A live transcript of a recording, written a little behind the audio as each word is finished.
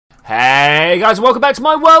Hey guys, welcome back to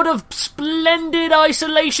my world of splendid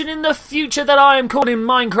isolation in the future that I am calling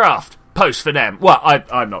Minecraft. Post Finem. Well,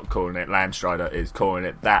 I'm not calling it. Landstyders is calling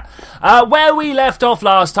it that. Where we left off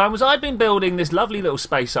last time was I'd been building this lovely little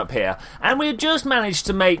space up here, and we had just managed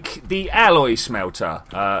to make the alloy smelter.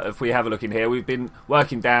 If we have a look in here, we've been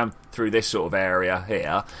working down through this sort of area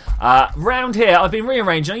here. Round here, I've been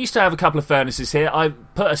rearranging. I used to have a couple of furnaces here. I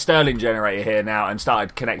put a Stirling generator here now and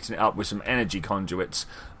started connecting it up with some energy conduits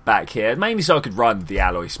back here, mainly so I could run the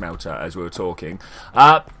alloy smelter as we were talking.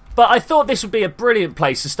 But I thought this would be a brilliant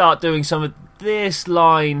place to start doing some of this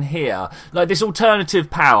line here, like this alternative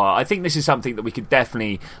power. I think this is something that we could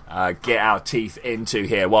definitely get our teeth into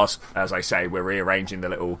here whilst, as I say, we're rearranging the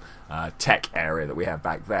little tech area that we have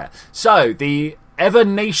back there. So, the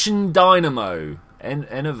Innovation Dynamo.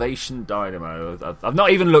 Innovation Dynamo. I've not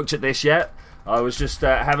even looked at this yet. I was just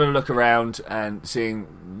having a look around and seeing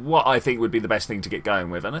what I think would be the best thing to get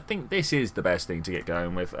going with, and I think this is the best thing to get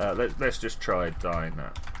going with. Let's just try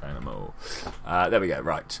Dynamo. There we go.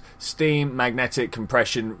 Right, steam, magnetic,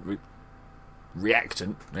 compression,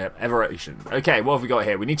 reactant, aeration. Okay, what have we got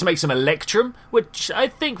here? We need to make some electrum, which I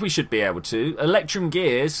think we should be able to. Electrum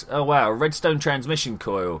gears. Oh wow, redstone transmission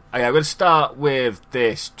coil. Okay, I'm going to start with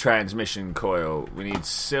this transmission coil. We need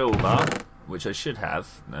silver, which I should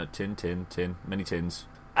have. No, tin, many tins.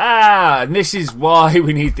 And this is why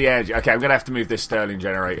we need the energy. Okay, I'm going to have to move this Stirling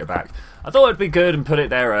generator back. I thought it'd be good and put it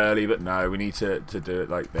there early, but no, we need to do it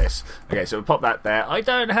like this. Okay, so we'll pop that there. I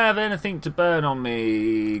don't have anything to burn on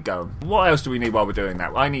me. Go. What else do we need while we're doing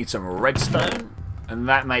that? I need some redstone. And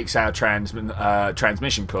that makes our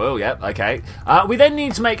transmission coil, yep, okay. We then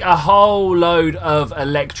need to make a whole load of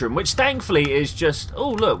electrum, which thankfully is just...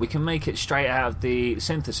 Oh, look, we can make it straight out of the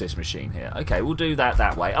synthesis machine here. Okay, we'll do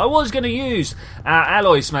that way. I was going to use our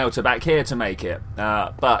alloy smelter back here to make it,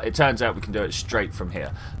 but it turns out we can do it straight from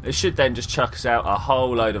here. This should then just chuck us out a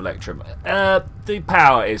whole load of electrum. The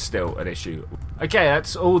power is still an issue. Okay,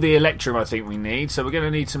 that's all the electrum I think we need, so we're going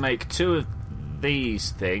to need to make two of these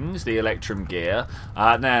things, the electrum gear,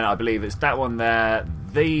 then I believe it's that one there,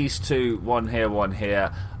 these two, one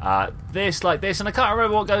here, this like this, and I can't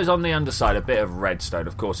remember what goes on the underside. A bit of redstone,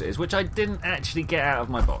 of course it is, which I didn't actually get out of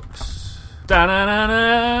my box.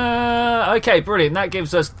 Da-na-na-na. Okay, brilliant. That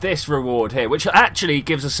gives us this reward here, which actually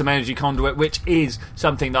gives us some energy conduit, which is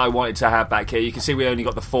something that I wanted to have back here. You can see we only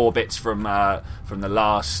got the 4 bits from the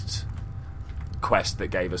last quest that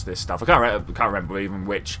gave us this stuff. I can't remember even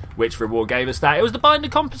which reward gave us that. It was the binder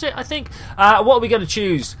composite, I think. What are we going to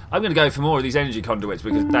choose? I'm going to go for more of these energy conduits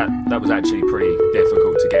because that was actually pretty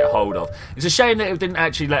difficult to get a hold of. It's a shame that it didn't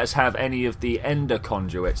actually let us have any of the ender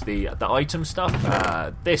conduits, the item stuff.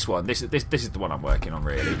 This one, this is the one I'm working on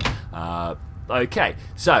really. Okay,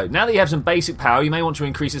 so now that you have some basic power, you may want to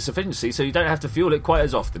increase its efficiency so you don't have to fuel it quite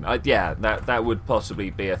as often. Yeah, that would possibly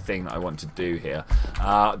be a thing that I want to do here.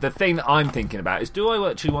 The thing that I'm thinking about is, do I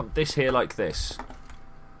actually want this here like this?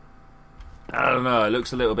 I don't know, it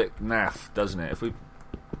looks a little bit naff, doesn't it?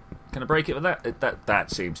 Can I break it with that? That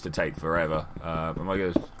seems to take forever. Am I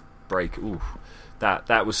going to break? Ooh.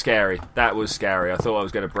 That was scary. That was scary. I thought I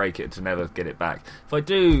was going to break it to never get it back. If I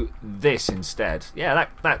do this instead, yeah,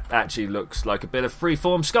 that actually looks like a bit of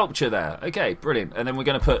freeform sculpture there. Okay, brilliant. And then we're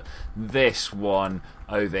going to put this one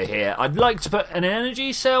over here. I'd like to put an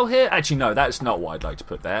energy cell here. Actually, no, that's not what I'd like to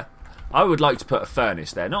put there. I would like to put a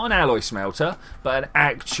furnace there. Not an alloy smelter, but an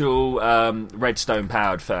actual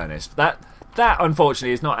redstone-powered furnace. That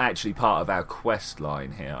unfortunately is not actually part of our quest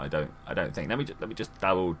line here. I don't think. Let me just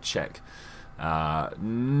double check.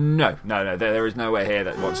 No, there is nowhere here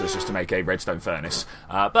that wants us just to make a redstone furnace.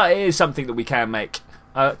 But it is something that we can make,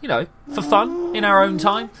 you know, for fun, in our own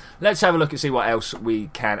time. Let's have a look and see what else we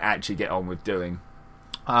can actually get on with doing.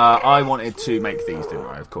 I wanted to make these, didn't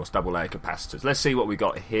I? Of course, double layer capacitors. Let's see what we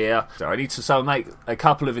got here. So I need to make a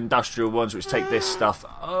couple of industrial ones which take this stuff.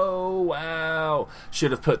 Oh, wow.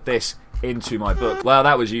 Should have put this into my book. Well,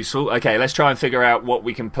 that was useful. Okay, let's try and figure out what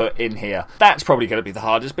we can put in here. That's probably going to be the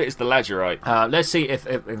hardest bit, is the lazurite. Let's see if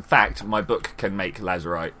in fact my book can make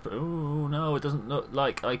lazurite. Oh no, it doesn't look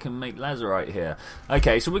like I can make lazurite here.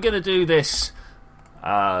 Okay, so we're going to do this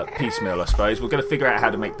piecemeal, I suppose. We're going to figure out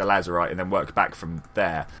how to make the lazurite and then work back from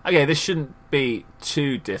there. Okay, this shouldn't be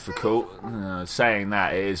too difficult. Saying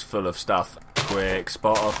that, it is full of stuff. Quick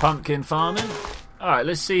spot of pumpkin farming. Alright,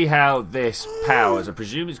 let's see how this powers. I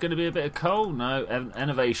presume it's going to be a bit of coal? No.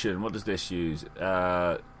 Innovation. What does this use?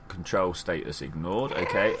 Control status ignored.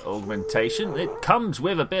 Okay. Augmentation. It comes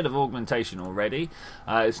with a bit of augmentation already.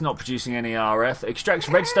 It's not producing any RF. Extracts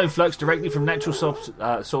redstone flux directly from natural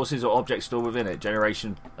sources or objects stored within it.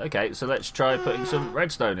 Generation. Okay, so let's try putting some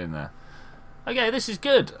redstone in there. Okay, this is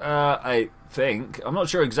good. I think. I'm not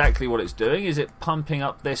sure exactly what it's doing. Is it pumping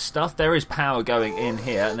up this stuff? There is power going in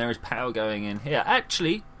here, and there is power going in here.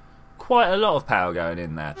 Actually, quite a lot of power going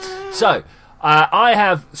in there. So, I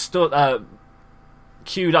have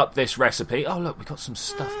queued up this recipe. Oh, look, we've got some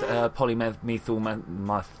stuff that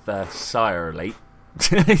polymethylmethacrylate.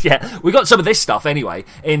 Yeah, we got some of this stuff anyway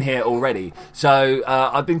in here already. So,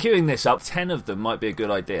 I've been queuing this up. 10 of them might be a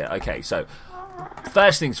good idea. Okay, so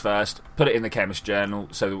first things first, put it in the chemist journal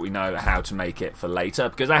so that we know how to make it for later,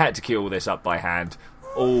 because I had to queue all this up by hand.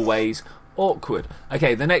 Always awkward.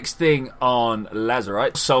 Okay, the next thing on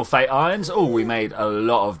lazurite, sulfate irons. Oh, we made a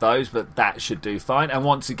lot of those, but that should do fine. And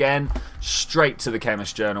once again, straight to the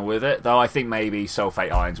chemist journal with it, though I think maybe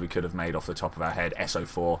sulfate irons we could have made off the top of our head.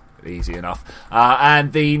 SO4, easy enough.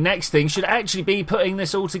 And the next thing should actually be putting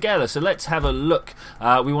this all together. So let's have a look.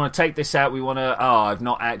 We want to take this out. We want to... Oh, I've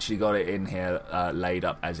not actually got it in here laid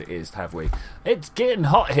up as it is, have we? It's getting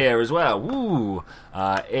hot here as well. Woo!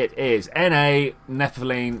 It is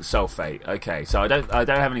Na-nepylene sulfate. Okay, so I don't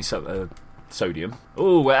have any sodium.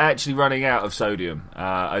 Oh, we're actually running out of sodium.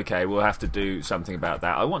 Okay, we'll have to do something about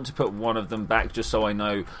that. I want to put one of them back just so I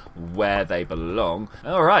know where they belong.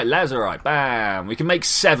 Alright, lazurite. Bam! We can make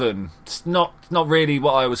 7. It's not really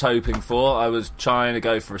what I was hoping for. I was trying to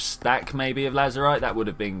go for a stack maybe of lazurite. That would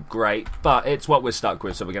have been great, but it's what we're stuck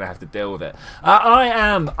with, so we're going to have to deal with it. I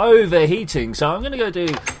am overheating, so I'm going to go do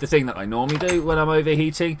the thing that I normally do when I'm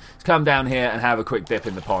overheating. Is come down here and have a quick dip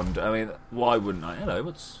in the pond. I mean, why wouldn't I? Hello,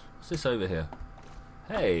 what's this over here?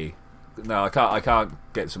 Hey. No, I can't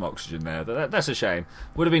get some oxygen there. That's a shame.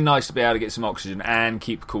 Would have been nice to be able to get some oxygen and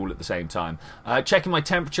keep cool at the same time. Checking my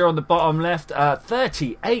temperature on the bottom left.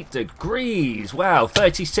 38 degrees. Wow.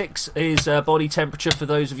 36 is body temperature for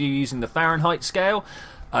those of you using the Fahrenheit scale.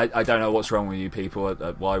 I don't know what's wrong with you people.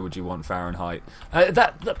 Why would you want Fahrenheit?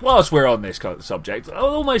 Whilst we're on this kind of subject,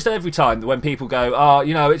 almost every time when people go, oh,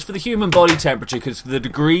 you know, it's for the human body temperature because the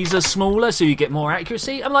degrees are smaller so you get more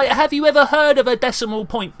accuracy. I'm like, have you ever heard of a decimal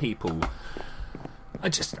point, people?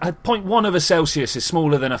 0.1 of a Celsius is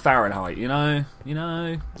smaller than a Fahrenheit, you know?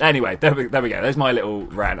 Anyway, there we go. There's my little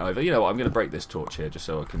rant over. You know what, I'm going to break this torch here just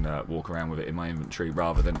so I can walk around with it in my inventory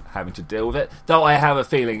rather than having to deal with it. Though I have a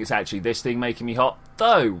feeling it's actually this thing making me hot.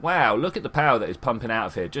 Though, wow, look at the power that is pumping out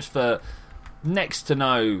of here just for next to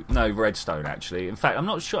no redstone, actually. In fact, I'm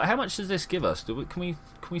not sure. How much does this give us? Can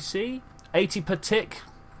we see? 80 per tick?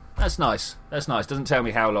 That's nice. That's nice. Doesn't tell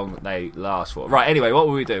me how long they last for. Right, anyway, what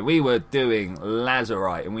were we doing? We were doing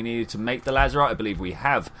lazurite, and we needed to make the lazurite. I believe we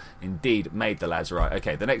have indeed made the lazurite.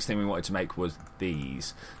 Okay, the next thing we wanted to make was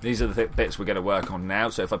these. These are the bits we're going to work on now.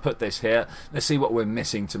 So if I put this here, let's see what we're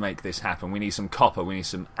missing to make this happen. We need some copper. We need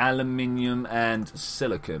some aluminium and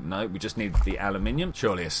silicon. No, we just need the aluminium.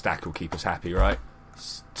 Surely a stack will keep us happy, right?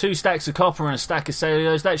 2 stacks of copper and a stack of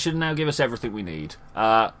cellulose. That should now give us everything we need.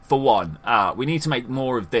 For one, we need to make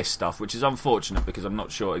more of this stuff, which is unfortunate because I'm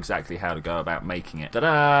not sure exactly how to go about making it.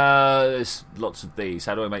 Ta-da! There's lots of these.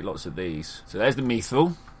 How do I make lots of these? So there's the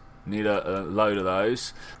methyl. Need a load of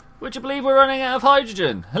those. Which I believe we're running out of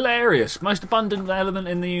hydrogen. Hilarious. Most abundant element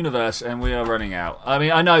in the universe, and we are running out. I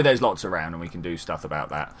mean, I know there's lots around, and we can do stuff about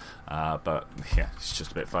that. But, yeah, it's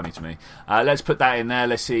just a bit funny to me. Let's put that in there.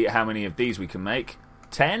 Let's see how many of these we can make.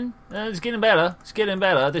 10? It's getting better. It's getting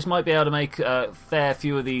better. This might be able to make a fair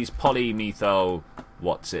few of these polymethyl...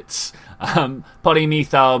 What's-its?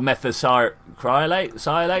 Polymethyl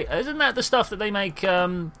methacrylate? Isn't that the stuff that they make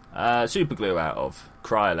super glue out of?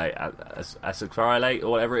 Cryolate, acrylate, or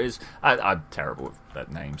whatever it is. I'm terrible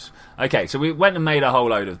with names. Okay, so we went and made a whole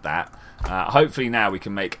load of that. Hopefully now we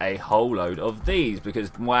can make a whole load of these,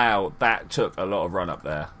 because, wow, that took a lot of run up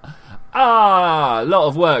there. A lot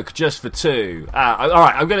of work just for 2.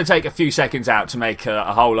 Alright, I'm going to take a few seconds out to make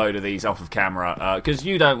a whole load of these off of camera, because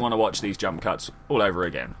you don't want to watch these jump cuts all over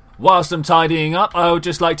again. Whilst I'm tidying up, I would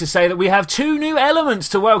just like to say that we have 2 new elements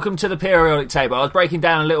to welcome to the periodic table. I was breaking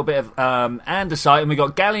down a little bit of andesite, and we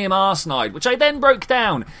got gallium arsenide, which I then broke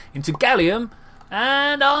down into gallium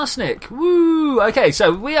and arsenic. Woo! Okay,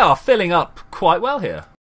 so we are filling up quite well here.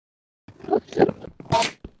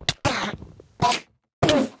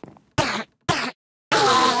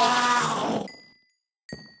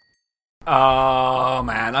 Oh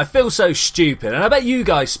man, I feel so stupid, and I bet you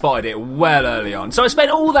guys spotted it well early on. So I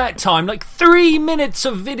spent all that time, like 3 minutes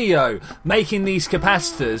of video, making these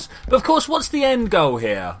capacitors. But of course, what's the end goal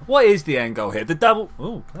here? What is the end goal here? The double...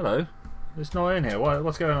 Oh, hello. It's not in here.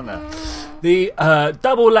 What's going on there? The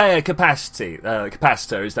double layer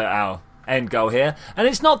capacitor is our end goal here. And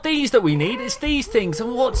it's not these that we need, it's these things.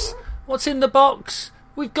 And what's in the box?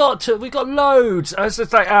 We've got loads. I was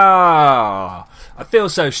just like, I feel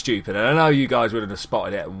so stupid, and I know you guys would have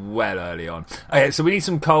spotted it well early on. Okay, so we need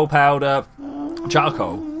some coal powder,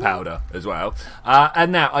 charcoal powder as well.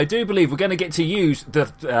 And now, I do believe we're going to get to use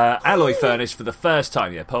the alloy furnace for the first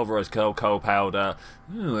time. Yeah, pulverised coal powder.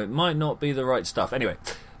 Ooh, it might not be the right stuff. Anyway,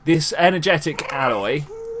 this energetic alloy,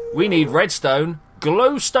 we need redstone,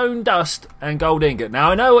 glowstone dust and gold ingot.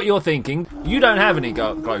 Now I know what you're thinking, you don't have any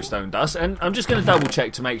glowstone dust, and I'm just going to double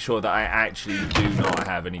check to make sure that I actually do not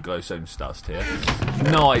have any glowstone dust here.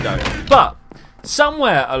 No, I don't, but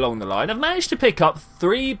somewhere along the line I've managed to pick up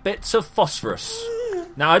 3 bits of phosphorus.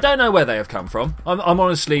 Now I don't know where they have come from, I'm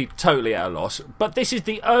honestly totally at a loss, but this is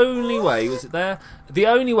the only way, was it there? The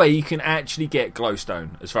only way you can actually get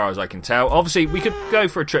glowstone as far as I can tell. Obviously we could go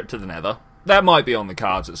for a trip to the nether. That might be on the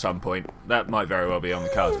cards at some point. That might very well be on the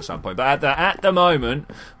cards at some point. But at the moment,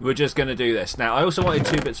 we're just going to do this. Now, I also wanted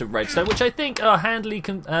 2 bits of redstone, which I think are handily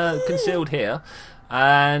concealed here.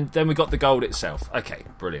 And then we got the gold itself. Okay,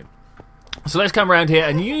 brilliant. So let's come around here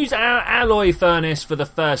and use our alloy furnace for the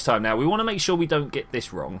first time. Now, we want to make sure we don't get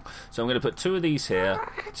this wrong. So I'm going to put 2 of these here,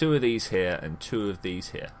 2 of these here, and 2 of these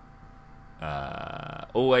here.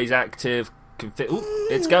 Always active. Ooh,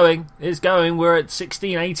 it's going. We're at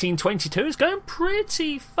 16, 18, 22. It's going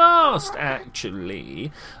pretty fast,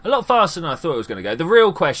 actually. A lot faster than I thought it was going to go. The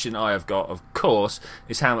real question I have got, of course,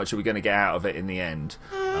 is how much are we going to get out of it in the end?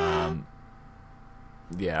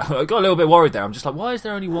 Yeah, I got a little bit worried there. I'm just like, why is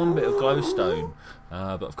there only 1 bit of glowstone?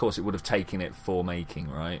 But of course, it would have taken it for making,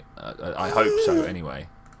 right? I hope so, anyway.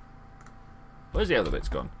 Where's the other bits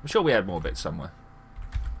gone? I'm sure we had more bits somewhere.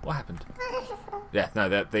 What happened? Yeah,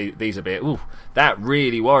 no, these are a bit... Ooh, that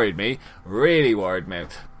really worried me. Really worried me.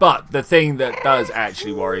 But the thing that does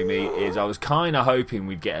actually worry me is I was kind of hoping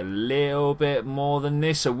we'd get a little bit more than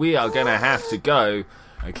this. So we are going to have to go...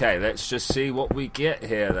 Okay, let's just see what we get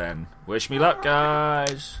here then. Wish me luck,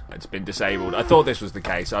 guys. It's been disabled. I thought this was the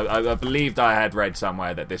case. I believed I had read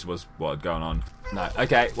somewhere that this was what had gone on. No.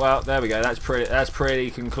 Okay, well, there we go. That's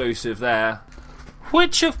pretty conclusive there.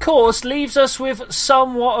 Which, of course, leaves us with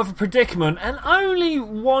somewhat of a predicament, and only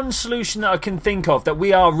one solution that I can think of that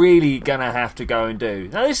we are really going to have to go and do.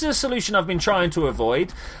 Now, this is a solution I've been trying to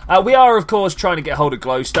avoid. We are, of course, trying to get hold of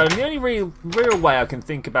glowstone. The only real way I can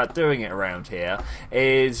think about doing it around here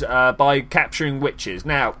is by capturing witches.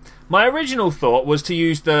 Now, my original thought was to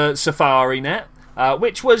use the safari net,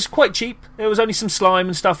 which was quite cheap. There was only some slime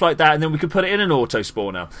and stuff like that, and then we could put it in an auto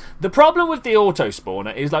spawner. The problem with the auto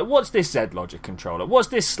spawner is, like, what's this Z-Logic controller? What's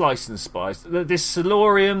this slice and spice? This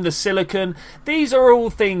silurium, the silicon? These are all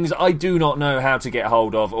things I do not know how to get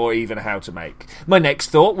hold of or even how to make. My next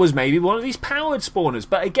thought was maybe one of these powered spawners,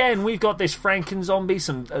 but again, we've got this Franken zombie,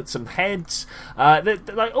 some heads,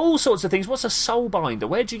 like all sorts of things. What's a soul binder?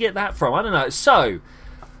 Where'd you get that from? I don't know. So...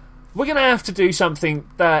 we're going to have to do something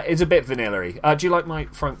that is a bit vanilla-y. Do you like my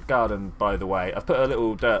front garden, by the way? I've put a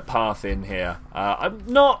little dirt path in here. I'm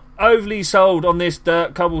not overly sold on this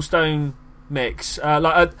dirt cobblestone mix.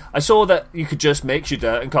 I saw that you could just mix your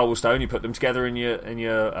dirt and cobblestone. You put them together in your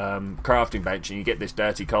crafting bench, and you get this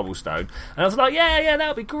dirty cobblestone. And I was like, yeah,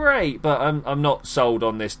 that'd be great. But I'm not sold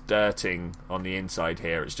on this dirting on the inside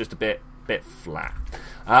here. It's just a bit flat.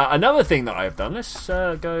 Another thing that I've done. Let's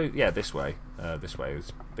go. Yeah, this way. This way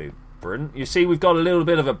is brilliant. You see, we've got a little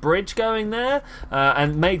bit of a bridge going there,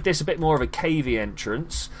 and made this a bit more of a cavey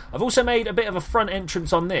entrance. I've also made a bit of a front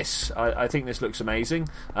entrance on this. I think this looks amazing.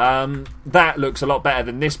 That looks a lot better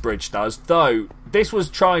than this bridge does, though. This was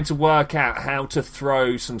trying to work out how to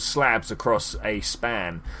throw some slabs across a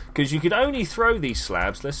span, because you could only throw these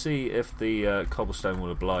slabs. Let's see if the cobblestone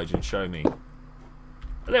will oblige and show me.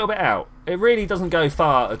 A little bit out. It really doesn't go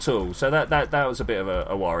far at all, so that was a bit of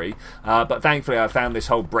a worry. But thankfully I found this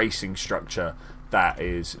whole bracing structure that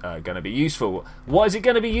is going to be useful. What is it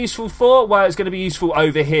going to be useful for? Well, it's going to be useful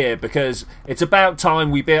over here, because it's about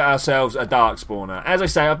time we built ourselves a dark spawner. As I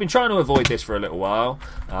say, I've been trying to avoid this for a little while.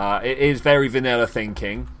 It is very vanilla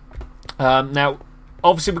thinking. Now,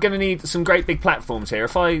 obviously we're going to need some great big platforms here.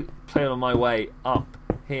 If I play on my way up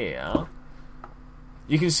here...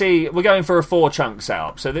 you can see we're going for a 4-chunk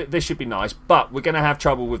setup, so this should be nice, but we're going to have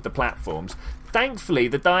trouble with the platforms. Thankfully,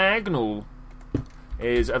 the diagonal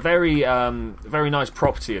is a very nice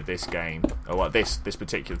property of this game, or well, this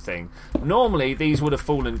particular thing. Normally, these would have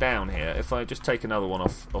fallen down here. If I just take another one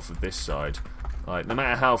off of this side, like, no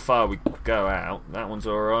matter how far we go out, that one's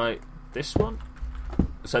alright. This one?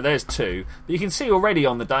 So there's 2. But you can see already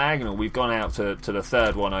on the diagonal we've gone out to the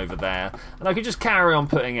third one over there, and I could just carry on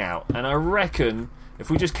putting out, and I reckon... if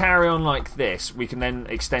we just carry on like this, we can then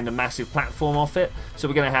extend a massive platform off it. So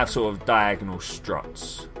we're going to have sort of diagonal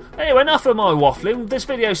struts. Anyway, enough of my waffling. This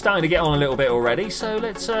video's starting to get on a little bit already, so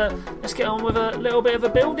let's get on with a little bit of a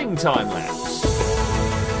building time lapse.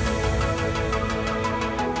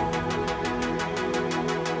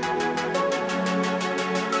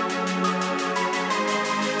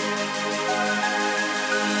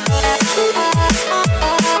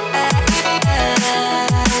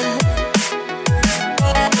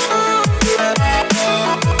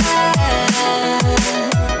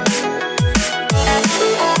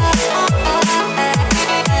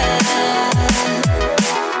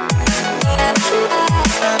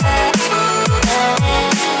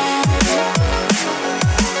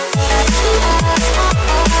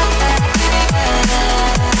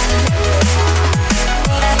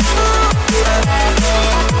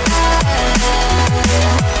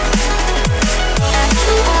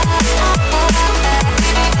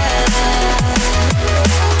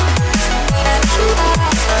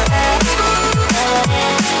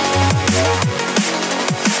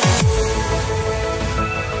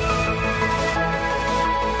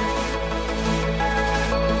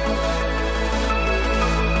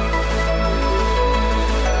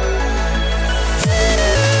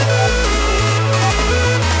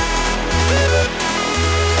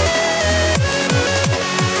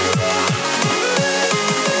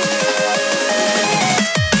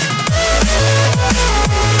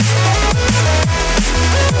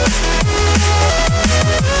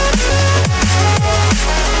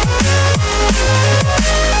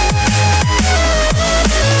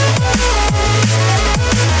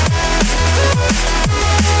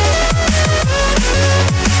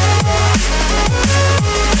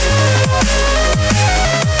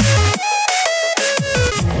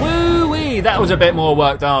 That was a bit more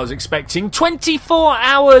work than I was expecting. 24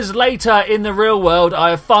 hours later in the real world,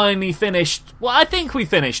 I have finally finished. Well, I think we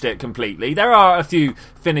finished it completely. There are a few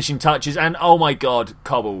finishing touches, and oh my god,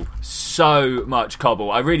 cobble. So much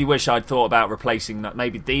cobble. I really wish I'd thought about replacing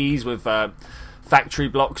maybe these with factory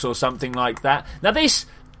blocks or something like that. Now, this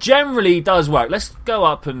generally does work. Let's go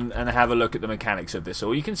up and have a look at the mechanics of this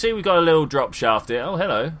all. You can see we've got a little drop shaft here. Oh,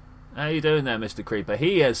 hello. How you doing there, Mr. Creeper?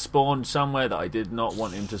 He has spawned somewhere that I did not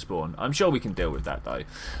want him to spawn. I'm sure we can deal with that, though.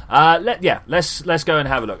 Let's go and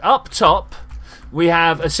have a look. Up top, we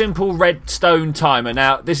have a simple redstone timer.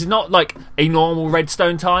 Now, this is not like a normal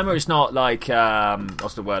redstone timer. It's not like,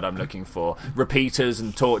 what's the word I'm looking for? Repeaters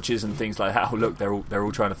and torches and things like that. Oh, look, they're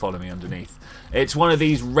all trying to follow me underneath. It's one of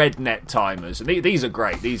these red net timers. And these are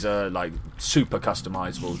great. These are, like, super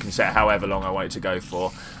customizable. You can set however long I want it to go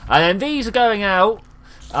for. And then these are going out.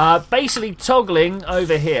 Basically toggling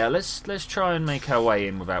over here. Let's try and make our way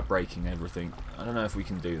in without breaking everything. I don't know if we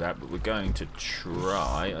can do that, but we're going to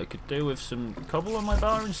try. I could do with some cobble on my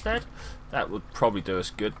bar instead. That would probably do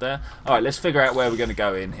us good there. Alright, let's figure out where we're going to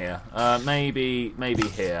go in here. Maybe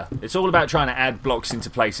here. It's all about trying to add blocks into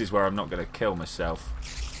places where I'm not going to kill myself.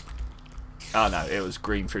 Oh no, it was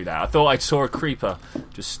green through that. I thought I saw a creeper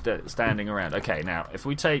just standing around. Okay, now, if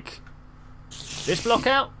we take this block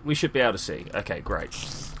out, we should be able to see. Okay, great.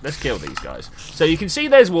 Let's kill these guys. So you can see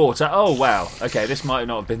there's water. Oh, wow. Okay, this might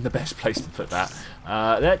not have been the best place to put that.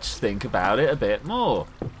 Let's think about it a bit more.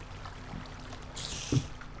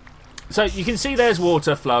 So you can see there's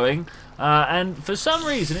water flowing. And for some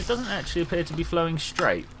reason, it doesn't actually appear to be flowing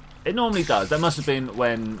straight. It normally does. That must have been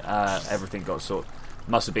when everything got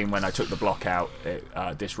must have been when I took the block out. It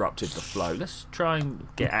disrupted the flow. Let's try and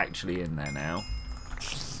get actually in there now.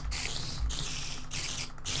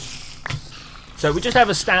 So we just have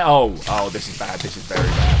a oh, this is bad. This is very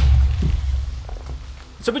bad.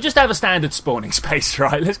 So we just have a standard spawning space,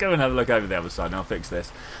 right? Let's go and have a look over the other side, and I'll fix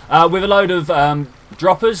this. With a load of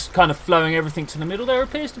droppers kind of flowing everything to the middle. There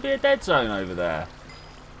appears to be a dead zone over there.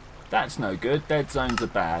 That's no good. Dead zones are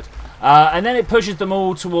bad. And then it pushes them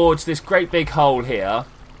all towards this great big hole here,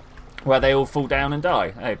 where they all fall down and die.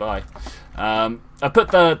 Hey, bye. I put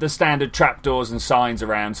the standard trapdoors and signs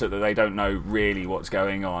around so that they don't know really what's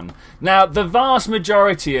going on. Now, the vast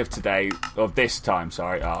majority of this time,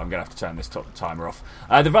 I'm going to have to turn this timer off.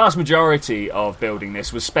 The vast majority of building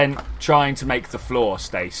this was spent trying to make the floor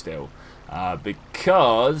stay still.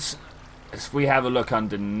 Because, if we have a look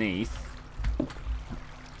underneath,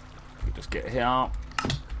 we just get here.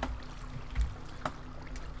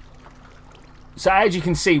 So as you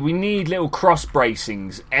can see, we need little cross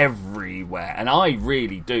bracings everywhere, and I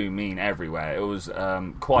really do mean everywhere. It was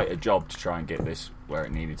quite a job to try and get this where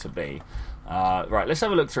it needed to be. Right, let's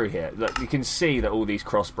have a look through here. Look, you can see that all these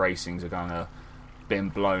cross bracings are going to been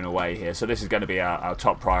blown away here, so this is going to be our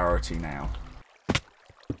top priority now.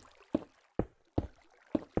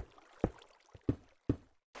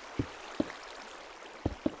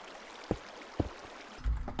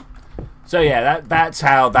 So yeah, that's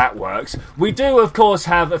how that works. We do, of course,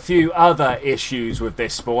 have a few other issues with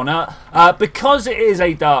this spawner. Because it is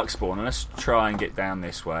a dark spawner, let's try and get down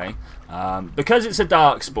this way. Because it's a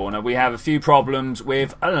dark spawner, we have a few problems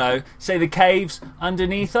with, I don't know, say the caves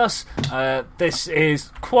underneath us. This is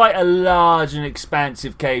quite a large and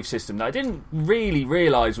expansive cave system that I didn't really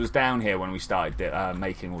realise was down here when we started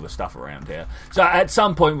making all the stuff around here. So at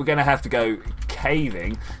some point we're going to have to go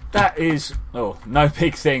caving. That is, no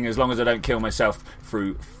big thing as long as I don't kill myself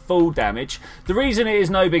through full damage. The reason it is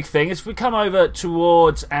no big thing is if we come over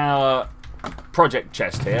towards our project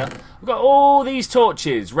chest here, we've got all these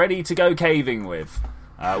torches ready to go caving with,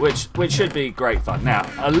 which should be great fun. Now,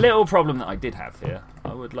 a little problem that I did have here,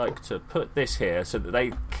 I would like to put this here so that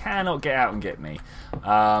they cannot get out and get me.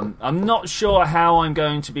 I'm not sure how I'm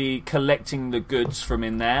going to be collecting the goods from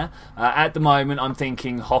in there. At the moment, I'm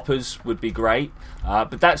thinking hoppers would be great,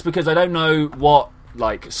 but that's because I don't know what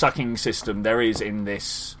sucking system there is in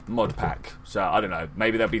this mod pack. So I don't know,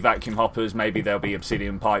 maybe there'll be vacuum hoppers, maybe there'll be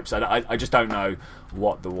obsidian pipes. I just don't know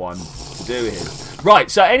what the one to do is. Right,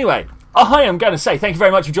 so anyway, I am going to say thank you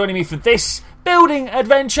very much for joining me for this building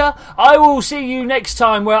adventure. I will see you next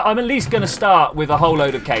time, where I'm at least going to start with a whole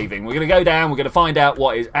load of caving. We're going to go down, we're going to find out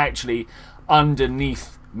what is actually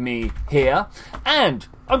underneath me here, and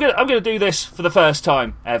I'm gonna do this for the first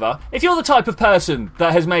time ever. If you're the type of person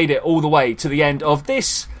that has made it all the way to the end of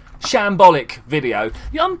this shambolic video,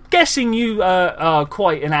 I'm guessing you are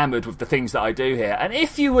quite enamoured with the things that I do here. And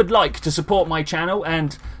if you would like to support my channel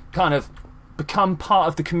and kind of become part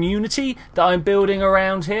of the community that I'm building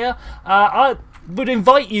around here, I would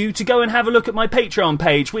invite you to go and have a look at my Patreon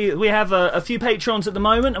page. We have a few Patrons at the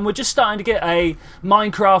moment, and we're just starting to get a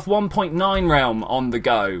Minecraft 1.9 realm on the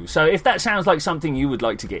go. So if that sounds like something you would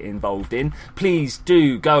like to get involved in, please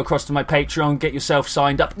do go across to my Patreon, get yourself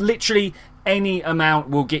signed up. Literally any amount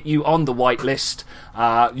will get you on the whitelist.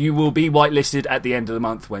 You will be whitelisted at the end of the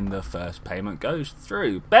month when the first payment goes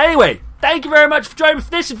through. But anyway, thank you very much for joining me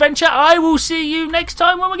for this adventure. I will see you next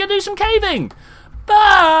time when we're going to do some caving.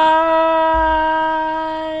 Bye!